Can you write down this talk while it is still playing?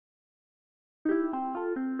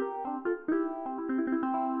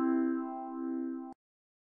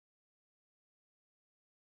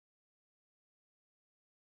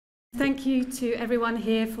Thank you to everyone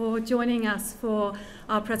here for joining us for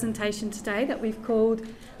our presentation today that we've called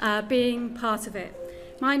Being Part of It.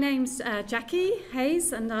 My name's Jackie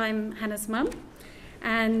Hayes and I'm Hannah's mum.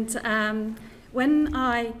 And when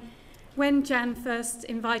Jan first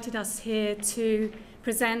invited us here to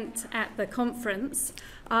present at the conference,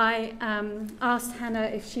 I asked Hannah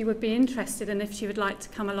if she would be interested and if she would like to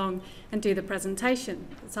come along and do the presentation.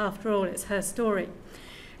 Because after all, it's her story.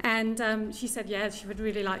 And she said, yeah, she would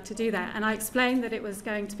really like to do that. And I explained that it was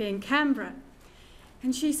going to be in Canberra.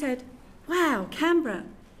 And she said, wow, Canberra,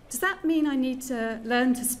 does that mean I need to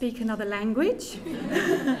learn to speak another language?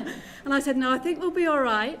 And I said, no, I think we'll be all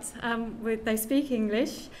right. They speak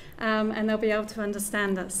English and they'll be able to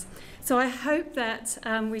understand us. So I hope that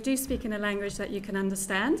we do speak in a language that you can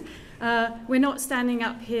understand. We're not standing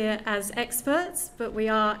up here as experts, but we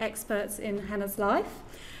are experts in Hannah's life.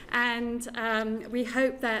 And we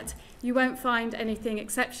hope that you won't find anything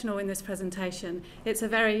exceptional in this presentation. It's a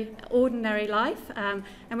very ordinary life, and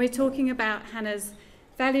we're talking about Hannah's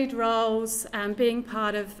valued roles, being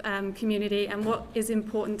part of community, and what is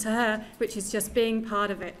important to her, which is just being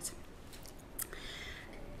part of it.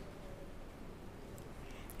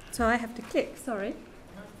 So I have to click, sorry.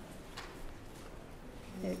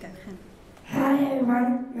 There we go, Hannah. Hi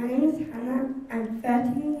everyone, my name is Hannah. I'm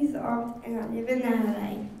 13 years old and I live in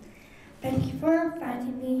LA. Thank you for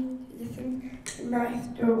inviting me to listen to my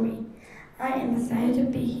story. I am excited to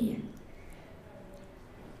be here.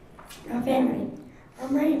 My family. One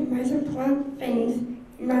of my most important things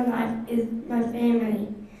in my life is my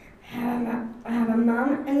family. I have a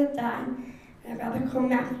mum and a dad and a brother called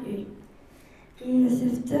Matthew and a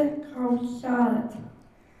sister called Charlotte.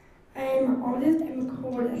 I am the oldest and the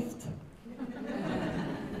coolest.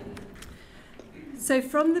 So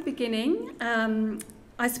from the beginning,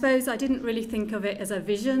 I suppose I didn't really think of it as a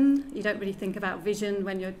vision. You don't really think about vision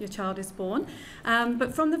when your child is born.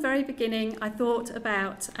 But from the very beginning, I thought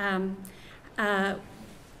about the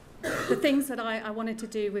things that I wanted to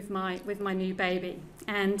do with my new baby.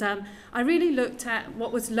 And I really looked at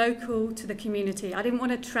what was local to the community. I didn't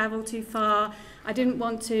want to travel too far. I didn't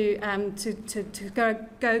want to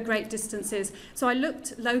go great distances. So I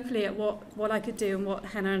looked locally at what I could do and what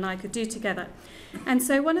Hannah and I could do together. And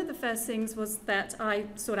so one of the first things was that I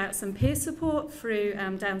sought out some peer support through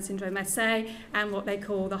Down Syndrome SA and what they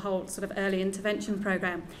call the whole sort of early intervention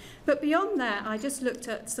program. But beyond that, I just looked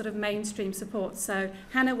at sort of mainstream support. So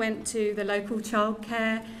Hannah went to the local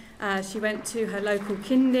childcare. She went to her local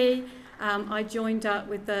kindy. I joined up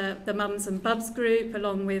with the Mums and Bubs group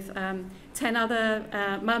along with 10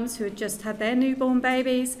 other mums who had just had their newborn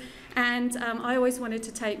babies. And I always wanted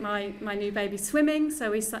to take my new baby swimming,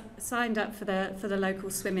 so we signed up for the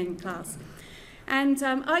local swimming class. And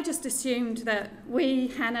I just assumed that we,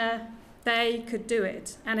 Hannah, they could do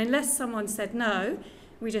it. And unless someone said no,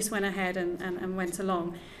 we just went ahead and went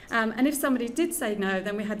along. And if somebody did say no,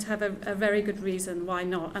 then we had to have a very good reason why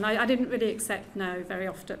not. And I didn't really accept no very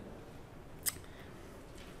often.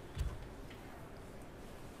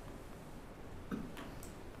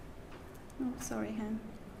 Oh, sorry, Han.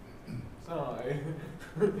 Sorry.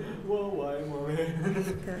 Worldwide, Mommy.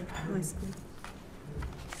 Good. Nice.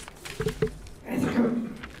 Let's go.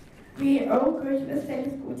 We all go to the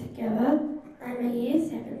same school together. I'm in year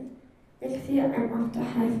 7. Next year I'm off to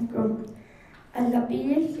high school. I love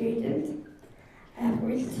being a student.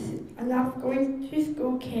 I love going to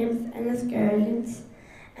school camps and excursions.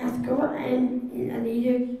 At school I'm in a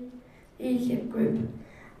leadership group.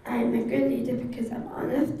 I'm a good leader because I'm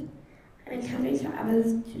honest. I'm encouraging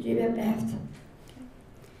others to do their best.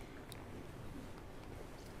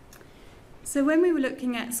 So when we were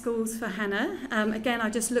looking at schools for Hannah, again, I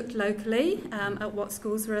just looked locally at what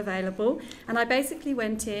schools were available. And I basically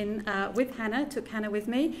went in with Hannah, took Hannah with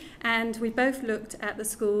me, and we both looked at the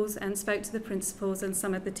schools and spoke to the principals and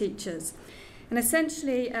some of the teachers. And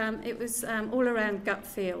essentially, it was all around gut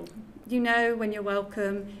feel. You know when you're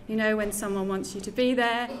welcome, you know when someone wants you to be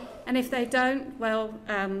there, and if they don't, well,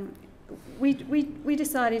 we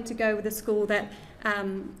decided to go with a school that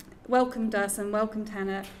welcomed us and welcomed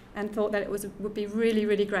Hannah and thought that it would be really,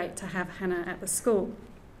 really great to have Hannah at the school.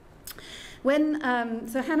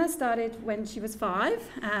 So Hannah started when she was 5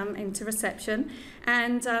 into reception,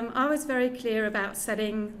 and I was very clear about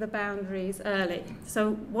setting the boundaries early.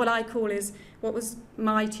 So what I call is what was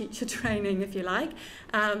my teacher training, if you like.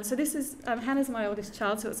 So this is, Hannah's my oldest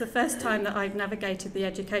child, so it's the first time that I've navigated the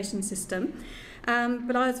education system.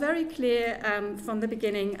 But I was very clear from the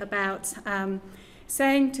beginning about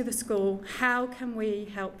saying to the school, how can we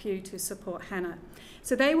help you to support Hannah?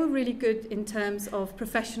 So they were really good in terms of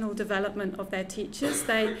professional development of their teachers.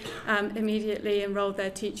 They immediately enrolled their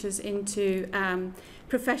teachers into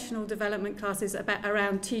professional development classes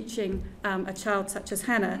around teaching a child such as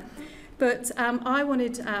Hannah. But I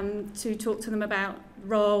wanted to talk to them about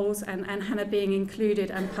roles and Hannah being included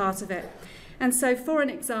and part of it. And so, for an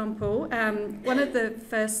example, one of the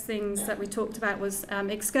first things that we talked about was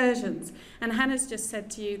excursions. And Hannah's just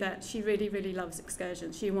said to you that she really, really loves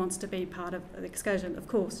excursions. She wants to be part of the excursion. Of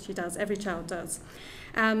course, she does. Every child does.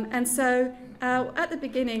 And so, at the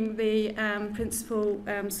beginning, the principal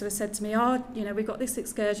sort of said to me, "Oh, you know, we've got this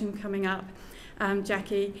excursion coming up,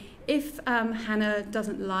 Jackie. If Hannah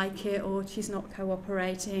doesn't like it, or she's not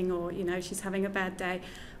cooperating, or you know she's having a bad day,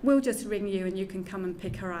 we'll just ring you and you can come and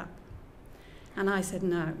pick her up." And I said,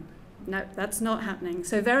 no, that's not happening.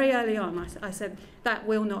 So very early on, I said, that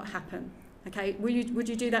will not happen. Okay, would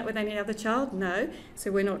you do that with any other child? No,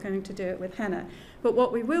 so we're not going to do it with Hannah. But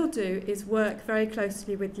what we will do is work very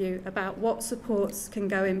closely with you about what supports can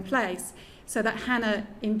go in place so that Hannah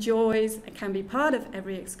enjoys and can be part of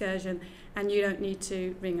every excursion, and you don't need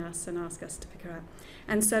to ring us and ask us to pick her up.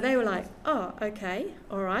 And so they were like, oh, okay,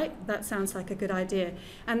 all right, that sounds like a good idea.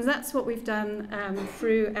 And that's what we've done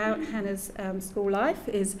throughout Hannah's school life,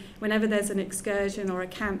 is whenever there's an excursion or a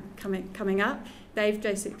camp coming up, they've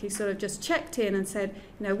basically sort of just checked in and said,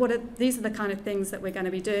 you know, these are the kind of things that we're going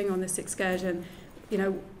to be doing on this excursion. You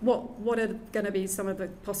know, what are going to be some of the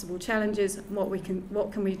possible challenges?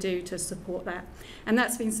 What can we do to support that? And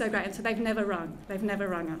that's been so great. And so they've never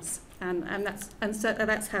rung us, and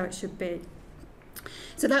that's how it should be.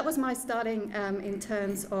 So that was my starting in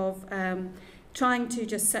terms of trying to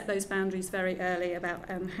just set those boundaries very early about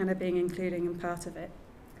Hannah being including and part of it.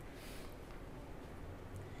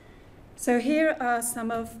 So here are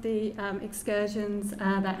some of the excursions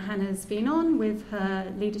that Hannah's been on with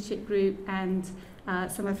her leadership group and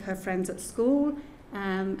some of her friends at school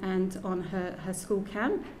and on her school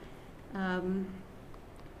camp.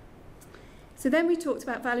 So then we talked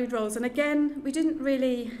about valued roles, and again, we didn't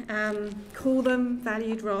really call them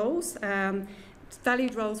valued roles.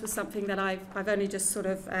 Valued roles was something that I've only just sort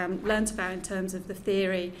of learnt about in terms of the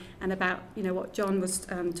theory and about, you know, what John was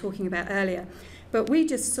talking about earlier. But we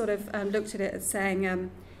just sort of looked at it as saying,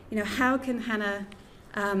 you know, how can Hannah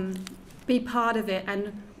be part of it,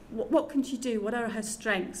 and what can she do? What are her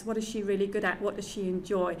strengths? What is she really good at? What does she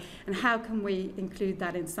enjoy? And how can we include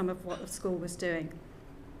that in some of what the school was doing?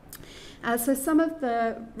 So some of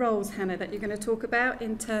the roles, Hannah, that you're going to talk about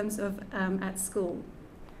in terms of at school.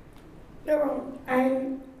 So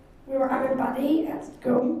I'm a buddy at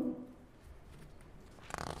school.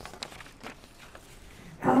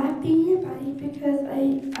 I like being a buddy because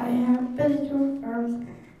I have visitor farms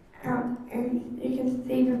out and you can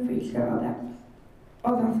see the future of that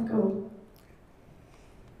school.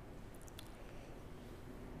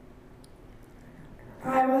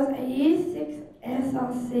 I was a Year 6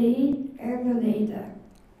 SLC and a leader.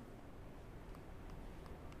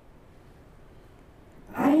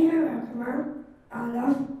 I am a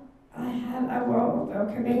welcomer. I have a role of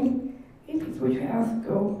welcoming new people to our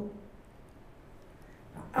school.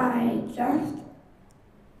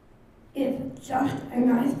 It's just a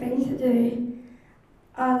nice thing to do.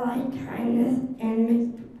 I like kindness and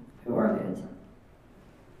make people good.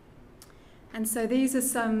 And so these are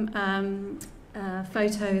some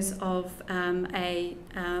photos of a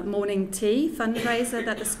morning tea fundraiser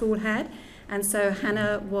that the school had. And so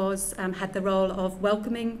Hannah had the role of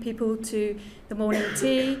welcoming people to the morning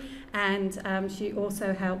tea, and she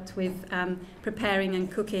also helped with preparing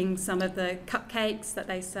and cooking some of the cupcakes that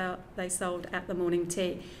they sold at the morning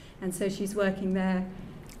tea. And so she's working there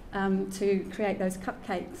to create those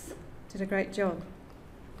cupcakes. Did a great job.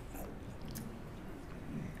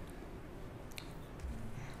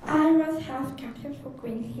 I was house captain for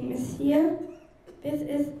Green Team this year. This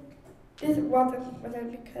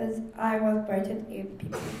wasn't because I was voted in,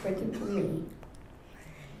 people voted for me.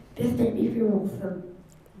 This made me feel awesome.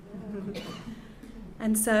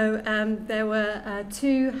 And so there were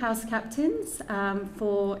 2 house captains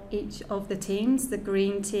for each of the teams, the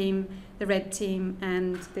green team, the red team,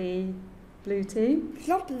 and the blue team. It's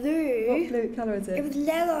not blue. What blue colour is it? It was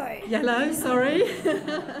yellow. Yellow, sorry.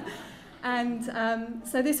 And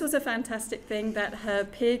so this was a fantastic thing that her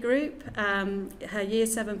peer group, her Year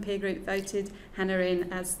 7 peer group, voted Hannah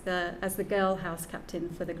in as the girl house captain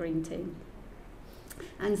for the green team.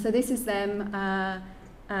 And so this is them.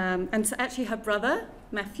 And so actually her brother,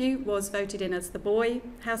 Matthew, was voted in as the boy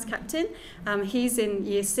house captain. He's in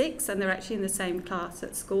Year 6 and they're actually in the same class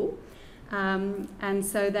at school. And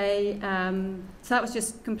so so that was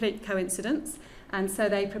just complete coincidence. And so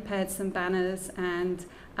they prepared some banners, and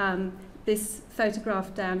this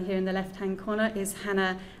photograph down here in the left-hand corner is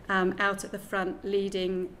Hannah out at the front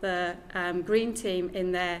leading the green team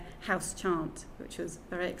in their house chant, which was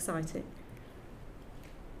very exciting.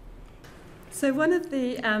 So one of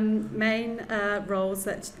the main roles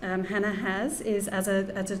that Hannah has is as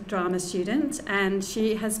a drama student, and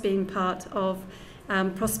she has been part of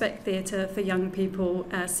Prospect Theatre for young people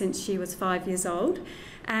since she was 5 years old.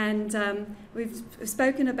 And we've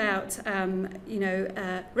spoken about,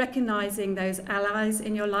 recognising those allies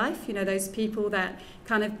in your life, those people that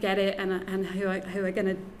kind of get it and who are going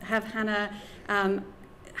to have Hannah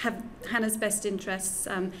have Hannah's best interests.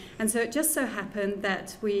 And so it just so happened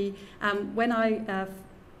that when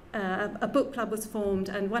a book club was formed,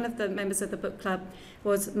 and one of the members of the book club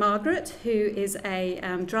was Margaret, who is a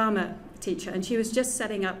drama teacher, and she was just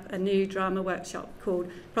setting up a new drama workshop called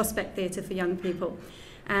Prospect Theatre for Young People.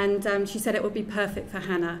 And she said it would be perfect for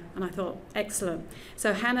Hannah, and I thought, excellent.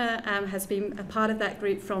 So Hannah has been a part of that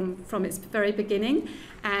group from its very beginning,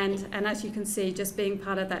 and as you can see, just being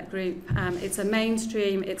part of that group, it's a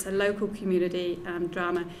mainstream, it's a local community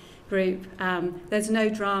drama group. There's no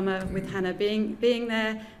drama with Hannah being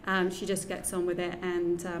there. She just gets on with it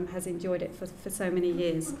and has enjoyed it for so many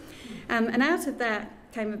years. And out of that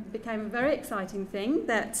became a very exciting thing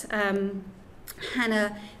that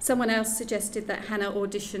someone else suggested that Hannah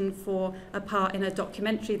audition for a part in a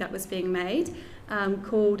documentary that was being made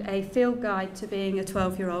called A Field Guide to Being a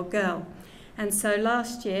 12-Year-Old Girl. And so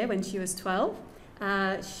last year, when she was 12,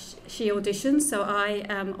 she auditioned. So I,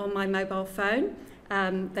 on my mobile phone,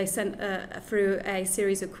 they sent through a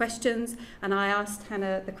series of questions, and I asked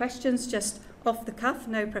Hannah the questions just off the cuff,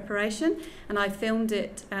 no preparation, and I filmed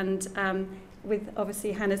it, and with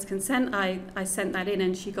obviously Hannah's consent, I sent that in,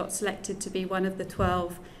 and she got selected to be one of the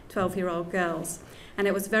 12-year-old girls. And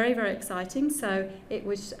it was very, very exciting. So it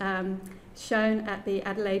was shown at the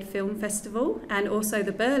Adelaide Film Festival and also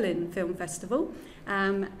the Berlin Film Festival.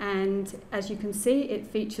 And as you can see, it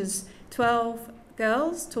features 12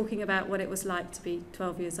 girls talking about what it was like to be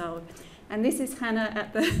 12 years old. And this is Hannah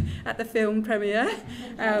at the film premiere,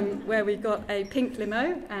 where we got a pink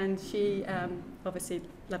limo, and she obviously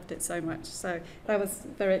loved it so much. So that was a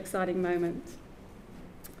very exciting moment.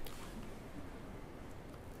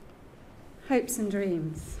 Hopes and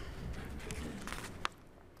dreams.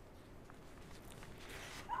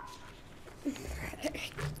 You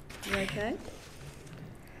okay?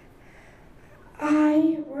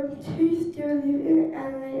 I want to still live in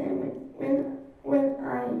Adelaide when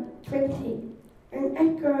I'm 20. When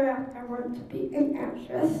I grow up, I want to be an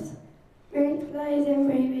actress, make plays and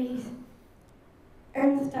movies,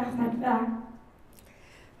 and stuff like that.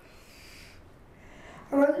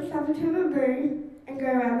 I want to travel to the moon and go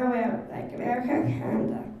around the world, like America and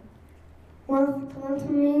Canada. What's important to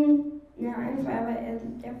me now and forever is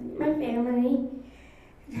definitely my family,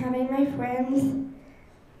 and having my friends,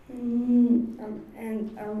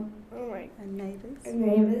 and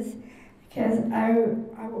neighbours, because I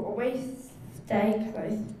will always stay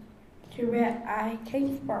close to where I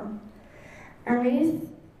came from. I'm really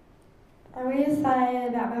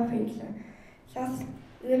excited about my future, just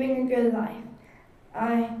living a good life.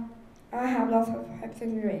 I have lots of hopes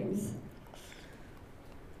and dreams.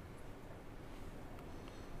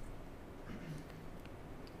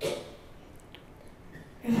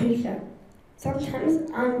 The future.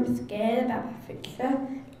 Sometimes I'm scared about the future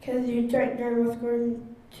because you don't know what's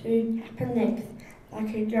going to happen next,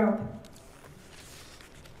 like a job.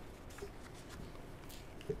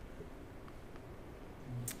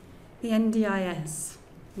 The NDIS,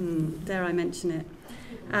 dare I mention it.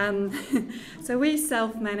 So we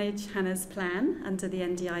self-manage Hannah's plan under the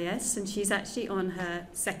NDIS, and she's actually on her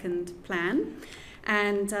second plan.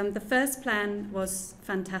 And the first plan was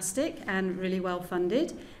fantastic and really well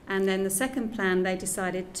funded. And then the second plan, they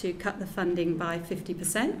decided to cut the funding by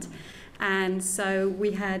 50%. And so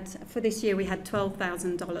we had, for this year, we had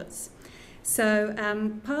 $12,000. So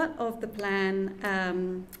part of the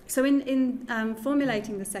plan, so in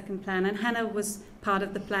formulating the second plan, and Hannah was part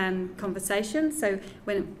of the plan conversation, so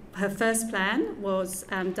when her first plan was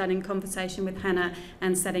done in conversation with Hannah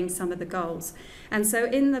and setting some of the goals. And so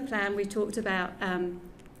in the plan we talked about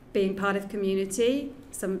being part of community,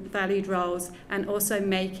 some valued roles, and also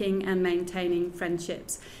making and maintaining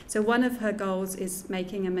friendships. So one of her goals is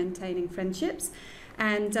making and maintaining friendships.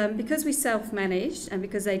 And because we self-managed and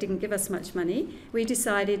because they didn't give us much money, we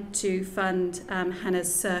decided to fund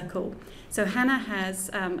Hannah's circle. So Hannah has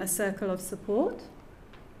a circle of support,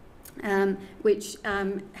 which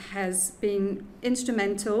has been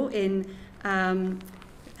instrumental in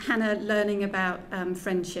Hannah learning about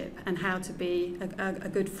friendship and how to be a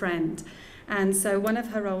good friend. And so one of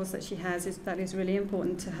her roles that she has that is really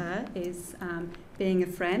important to her is being a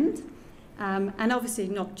friend. And obviously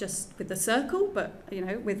not just with the circle, but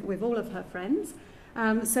with all of her friends.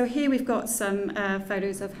 So here we've got some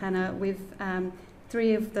photos of Hannah with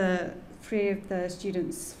three of the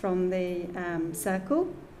students from the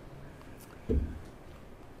circle.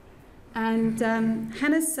 And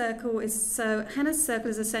Hannah's circle is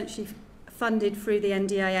essentially funded through the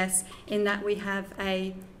NDIS in that we have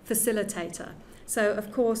a facilitator. So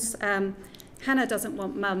of course Hannah doesn't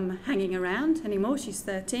want mum hanging around anymore. She's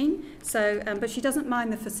 13, so but she doesn't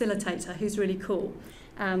mind the facilitator, who's really cool.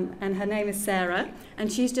 And her name is Sarah,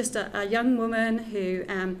 and she's just a young woman who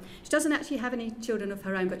she doesn't actually have any children of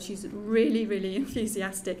her own, but she's really, really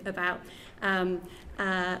enthusiastic about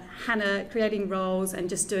Hannah creating roles and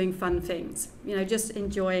just doing fun things, just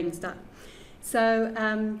enjoying stuff. So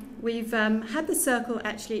we've had the circle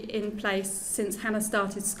actually in place since Hannah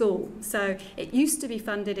started school. So it used to be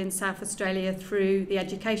funded in South Australia through the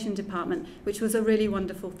Education Department, which was a really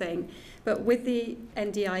wonderful thing. But with the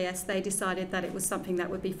NDIS, they decided that it was something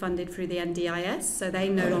that would be funded through the NDIS, so they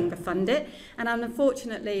no longer fund it. And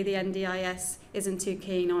unfortunately, the NDIS isn't too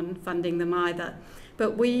keen on funding them either.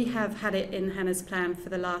 But we have had it in Hannah's plan for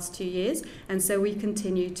the last 2 years, and so we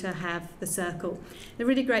continue to have the circle. The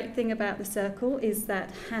really great thing about the circle is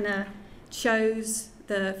that Hannah chose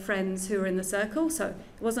the friends who were in the circle, so it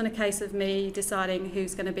wasn't a case of me deciding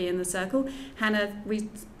who's going to be in the circle. We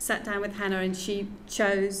sat down with Hannah and she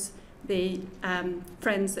chose the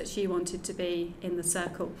friends that she wanted to be in the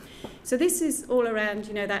circle. So this is all around,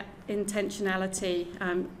 that intentionality,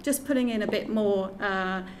 just putting in a bit more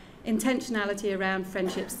intentionality around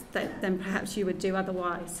friendships than perhaps you would do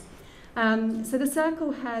otherwise. So the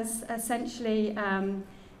circle has essentially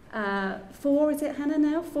four, is it Hannah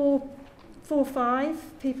now? Four or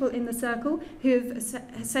five people in the circle who've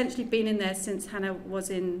essentially been in there since Hannah was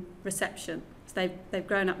in reception. So they've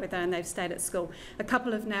grown up with her and they've stayed at school. A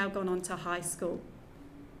couple have now gone on to high school.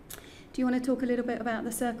 Do you want to talk a little bit about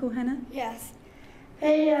the circle, Hannah? Yes.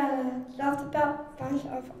 They loved about a bunch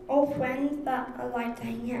of old friends that I like to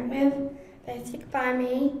hang out with. They stick by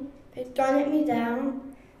me. They don't let me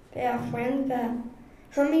down. They are friends that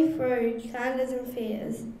help me through challenges and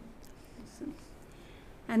fears.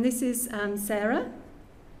 And this is Sarah.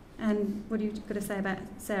 And what are you going to say about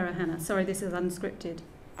Sarah, Hannah? Sorry, this is unscripted.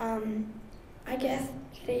 I guess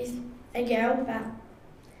she's a girl that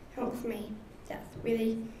helps me. That's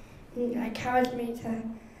really encouraged me to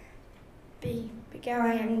be the girl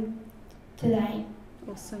I am today.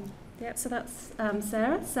 Awesome. Yep. So that's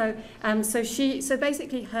Sarah. So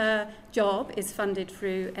basically her job is funded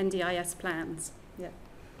through NDIS plans. Yep.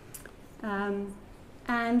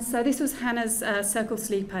 And so this was Hannah's circle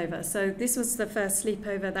sleepover. So this was the first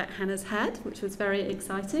sleepover that Hannah's had, which was very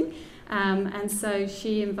exciting. And so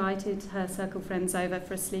she invited her circle friends over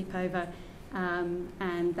for a sleepover,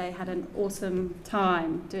 and they had an awesome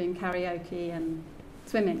time doing karaoke and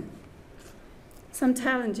swimming. Some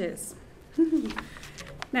challenges.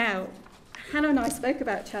 Now, Hannah and I spoke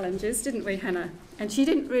about challenges, didn't we, Hannah? And she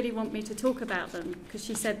didn't really want me to talk about them because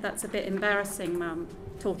she said that's a bit embarrassing, Mum,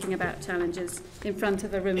 talking about challenges in front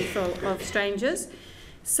of a room full of strangers.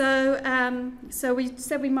 So we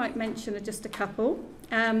said we might mention just a couple.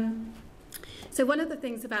 So one of the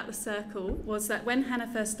things about the circle was that when Hannah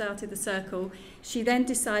first started the circle, she then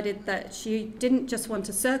decided that she didn't just want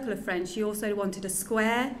a circle of friends, she also wanted a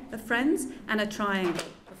square of friends and a triangle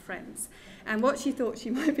of friends. And what she thought she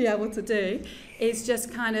might be able to do is just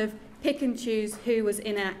kind of pick and choose who was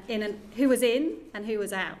in and who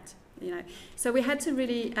was out. So we had to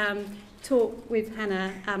really talk with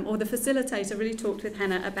Hannah, or the facilitator really talked with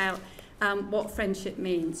Hannah about what friendship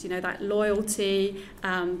means, that loyalty,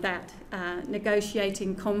 that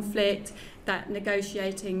negotiating conflict, that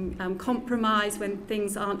negotiating compromise when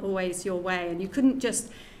things aren't always your way. And you couldn't just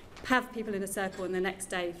have people in a circle and the next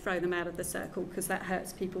day throw them out of the circle because that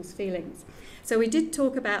hurts people's feelings. So we did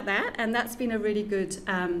talk about that, and that's been a really good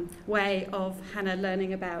way of Hannah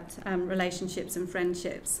learning about relationships and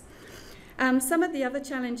friendships. Some of the other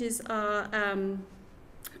challenges are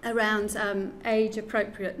around age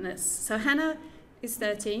appropriateness. So Hannah is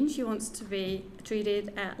 13. She wants to be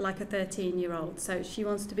treated like a 13-year-old. So she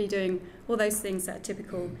wants to be doing all those things that a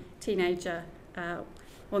typical teenager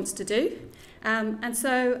wants to do. And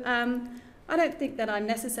so I don't think that I'm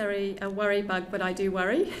necessarily a worry bug, but I do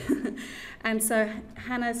worry. And so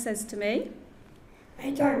Hannah says to me, I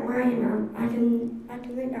don't worry, Mum. I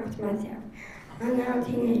can look after myself. I'm now a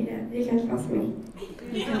teenager. You can trust me.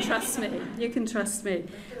 You can trust me. You can trust me.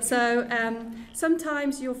 So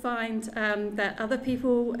sometimes you'll find that other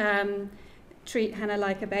people treat Hannah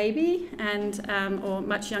like a baby, and or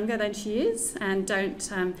much younger than she is, and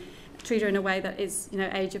don't treat her in a way that is, you know,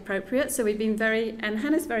 age appropriate. So we've been and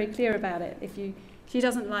Hannah's very clear about it. She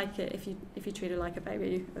doesn't like it if you treat her like a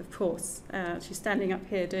baby, of course. She's standing up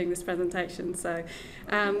here doing this presentation. So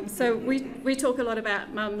we talk a lot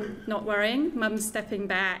about mum not worrying, mum stepping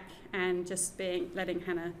back and just letting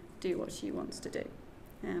Hannah do what she wants to do,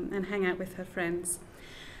 and hang out with her friends.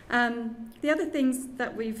 The other things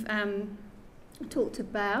that we've talked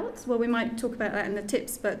about, well, we might talk about that in the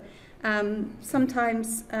tips, but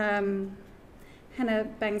sometimes Hannah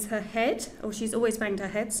bangs her head, or she's always banged her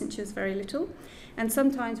head since she was very little. And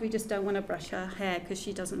sometimes we just don't want to brush her hair because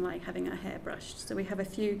she doesn't like having her hair brushed. So we have a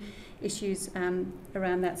few issues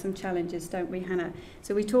around that, some challenges, don't we, Hannah?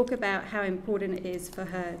 So we talk about how important it is for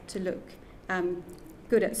her to look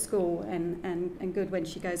good at school and good when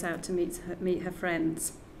she goes out to meet her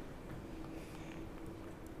friends.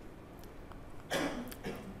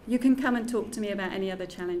 You can come and talk to me about any other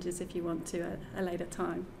challenges if you want to at a later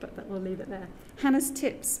time, but we'll leave it there. Hannah's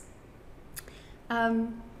tips.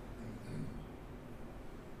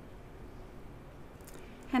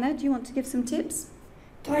 Hannah, do you want to give some tips?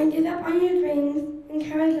 Don't give up on your dreams,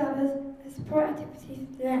 encourage others, and support activities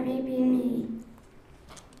that let me be me.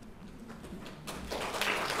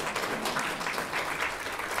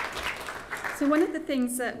 So one of the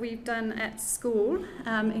things that we've done at school,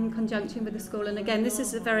 in conjunction with the school, and again this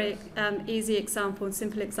is a very easy example and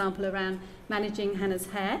simple example around managing Hannah's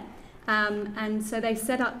hair, and so they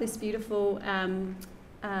set up this beautiful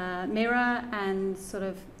mirror and sort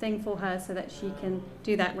of thing for her so that she can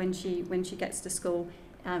do that when she gets to school,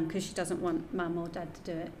 because she doesn't want mum or dad to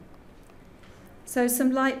do it. So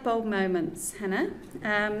some light bulb moments, Hannah.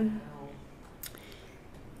 Can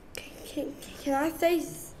I say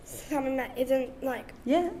something that isn't like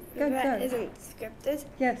Go. isn't scripted?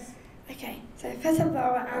 Yes. Okay, so first of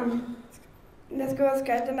all, the school's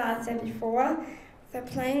good, and as I said before, they're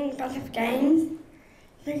playing a bunch of games,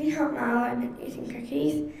 drinking hot marmalade and eating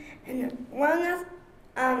cookies. And one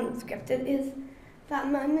that's scripted is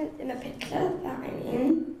that moment in the picture that I'm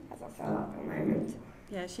in. That's also a lovely moment.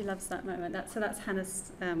 Yeah, she loves that moment. That's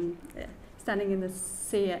Hannah's standing in the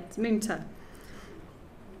sea at Munter.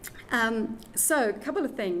 So a couple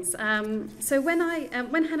of things. So when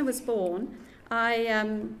Hannah was born,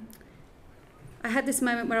 I had this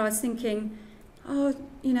moment where I was thinking, oh,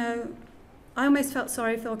 you know, I almost felt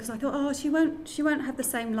sorry for her because I thought, oh, she won't have the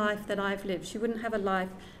same life that I've lived. She wouldn't have a life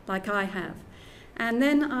like I have. And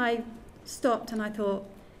then I stopped and I thought,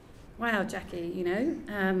 wow, Jackie, you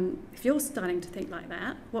know, if you're starting to think like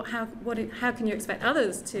that, how can you expect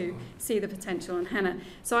others to see the potential in Hannah?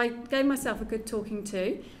 So I gave myself a good talking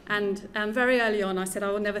to, and very early on I said, I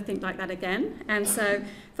will never think like that again. And so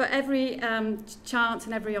for every chance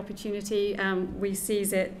and every opportunity, we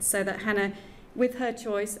seize it so that Hannah, with her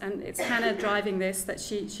choice, and it's Hannah driving this, that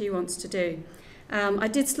she wants to do. I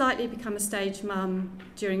did slightly become a stage mum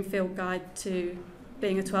during Field Guide to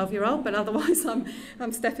being a 12-year-old, but otherwise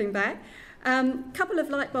I'm stepping back. Couple of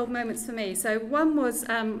light bulb moments for me. So one was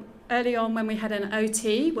early on when we had an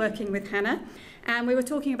OT working with Hannah, and we were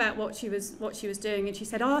talking about what she was doing, and she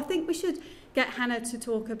said, oh, I think we should get Hannah to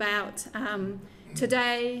talk about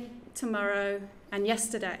today, tomorrow, and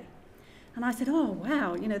yesterday. And I said, oh,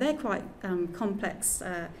 wow, you know, they're quite complex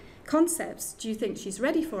concepts. Do you think she's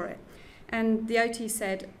ready for it? And the OT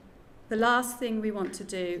said, the last thing we want to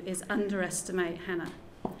do is underestimate Hannah.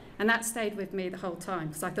 And that stayed with me the whole time,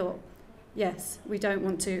 because I thought, yes, we don't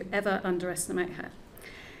want to ever underestimate her.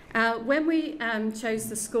 When we chose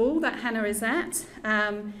the school that Hannah is at,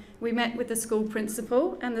 we met with the school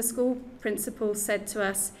principal, and the school principal said to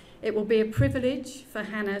us, it will be a privilege for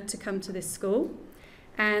Hannah to come to this school,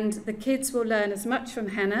 and the kids will learn as much from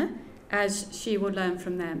Hannah as she will learn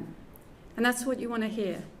from them. And that's what you want to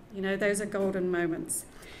hear. You know, those are golden moments.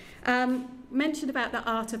 Mentioned about the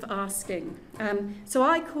art of asking. So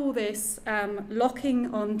I call this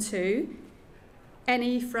locking onto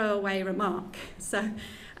any throwaway remark. So,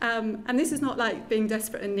 and this is not like being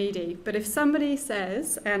desperate and needy, but if somebody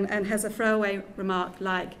says and has a throwaway remark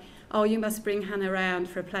like, oh, you must bring Hannah around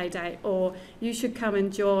for a play date, or you should come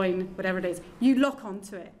and join, whatever it is, you lock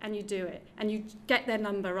onto it and you do it, and you get their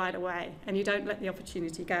number right away, and you don't let the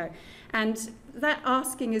opportunity go. And that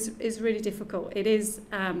asking is really difficult. It is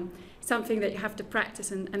something that you have to practice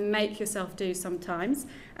and make yourself do sometimes,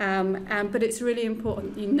 but it's really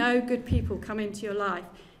important. You know, good people come into your life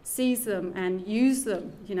sees them and use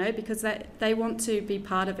them, you know, because they want to be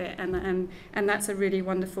part of it, and that's a really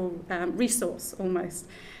wonderful resource almost.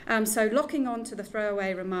 So locking on to the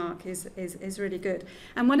throwaway remark is really good.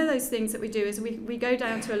 And one of those things that we do is we go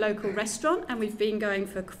down to a local restaurant, and we've been going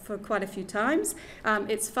for quite a few times.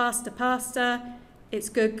 It's Faster Pasta. It's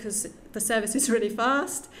good because the service is really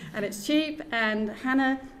fast and it's cheap. And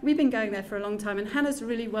Hannah, we've been going there for a long time, and Hannah's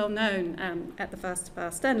really well known at the Faster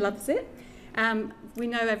Pasta and loves it. We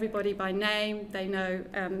know everybody by name. They know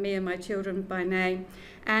me and my children by name.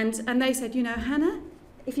 And they said, you know, Hannah,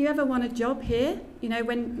 if you ever want a job here, you know,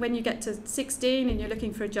 when you get to 16 and you're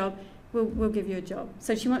looking for a job, we'll give you a job.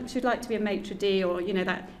 So she'd like to be a maitre d', or, you know,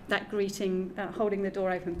 that greeting, holding the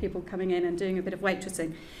door open, people coming in and doing a bit of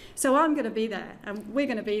waitressing. So I'm going to be there, and we're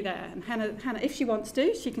going to be there. And Hannah, if she wants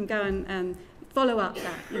to, she can go and follow up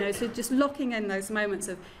that, you know. So just locking in those moments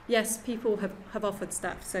of, yes, people have offered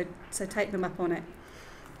stuff, so take them up on it.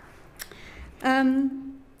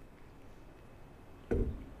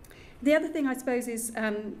 The other thing, I suppose, is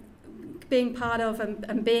being part of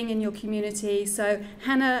and being in your community. So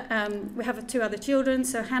Hannah, we have 2 other children,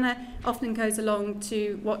 so Hannah often goes along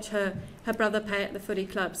to watch her brother play at the footy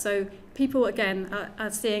club. So people, again, are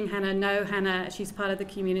seeing Hannah, know Hannah, she's part of the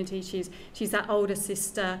community, she's that older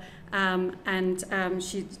sister, and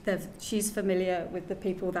she's familiar with the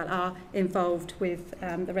people that are involved with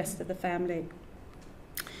the rest of the family.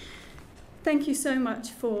 Thank you so much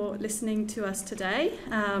for listening to us today.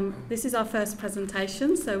 This is our first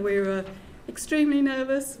presentation, so we were extremely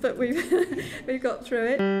nervous, but we've got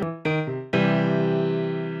through it.